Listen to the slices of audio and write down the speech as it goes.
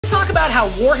talk about how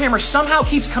Warhammer somehow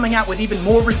keeps coming out with even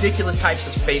more ridiculous types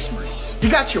of Space Marines. You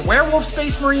got your werewolf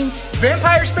Space Marines,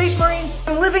 vampire Space Marines,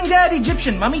 and living dead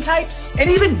Egyptian mummy types,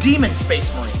 and even demon Space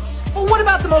Marines. But what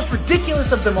about the most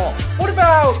ridiculous of them all? What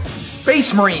about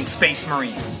Space Marines?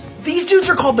 These dudes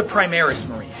are called the Primaris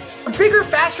Marines. They're bigger,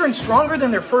 faster, and stronger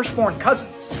than their firstborn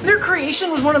cousins. Their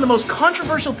creation was one of the most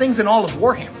controversial things in all of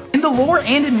Warhammer, in the lore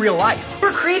and in real life. They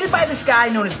were created by this guy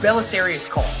known as Belisarius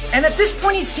Cawl, and at this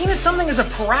point he's seen as something as a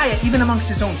pariah even amongst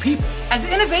his own people, as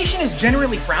innovation is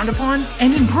generally frowned upon,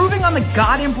 and improving on the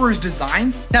God Emperor's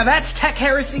designs, now that's tech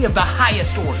heresy of the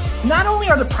highest order. Not only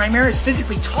are the Primaris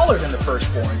physically taller than the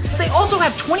firstborn, but they also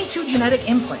have 22 genetic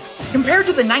implants, compared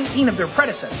to the 19 of their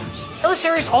predecessors.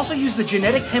 Belisarius also used the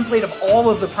genetic template of all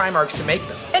of the Primarchs to make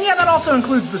them. And yeah, that also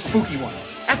includes the spooky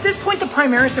ones. At this point, the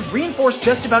Primaris have reinforced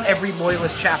just about every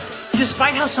Loyalist chapter.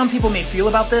 Despite how some people may feel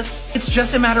about this, it's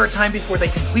just a matter of time before they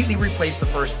completely replace the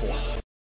firstborn.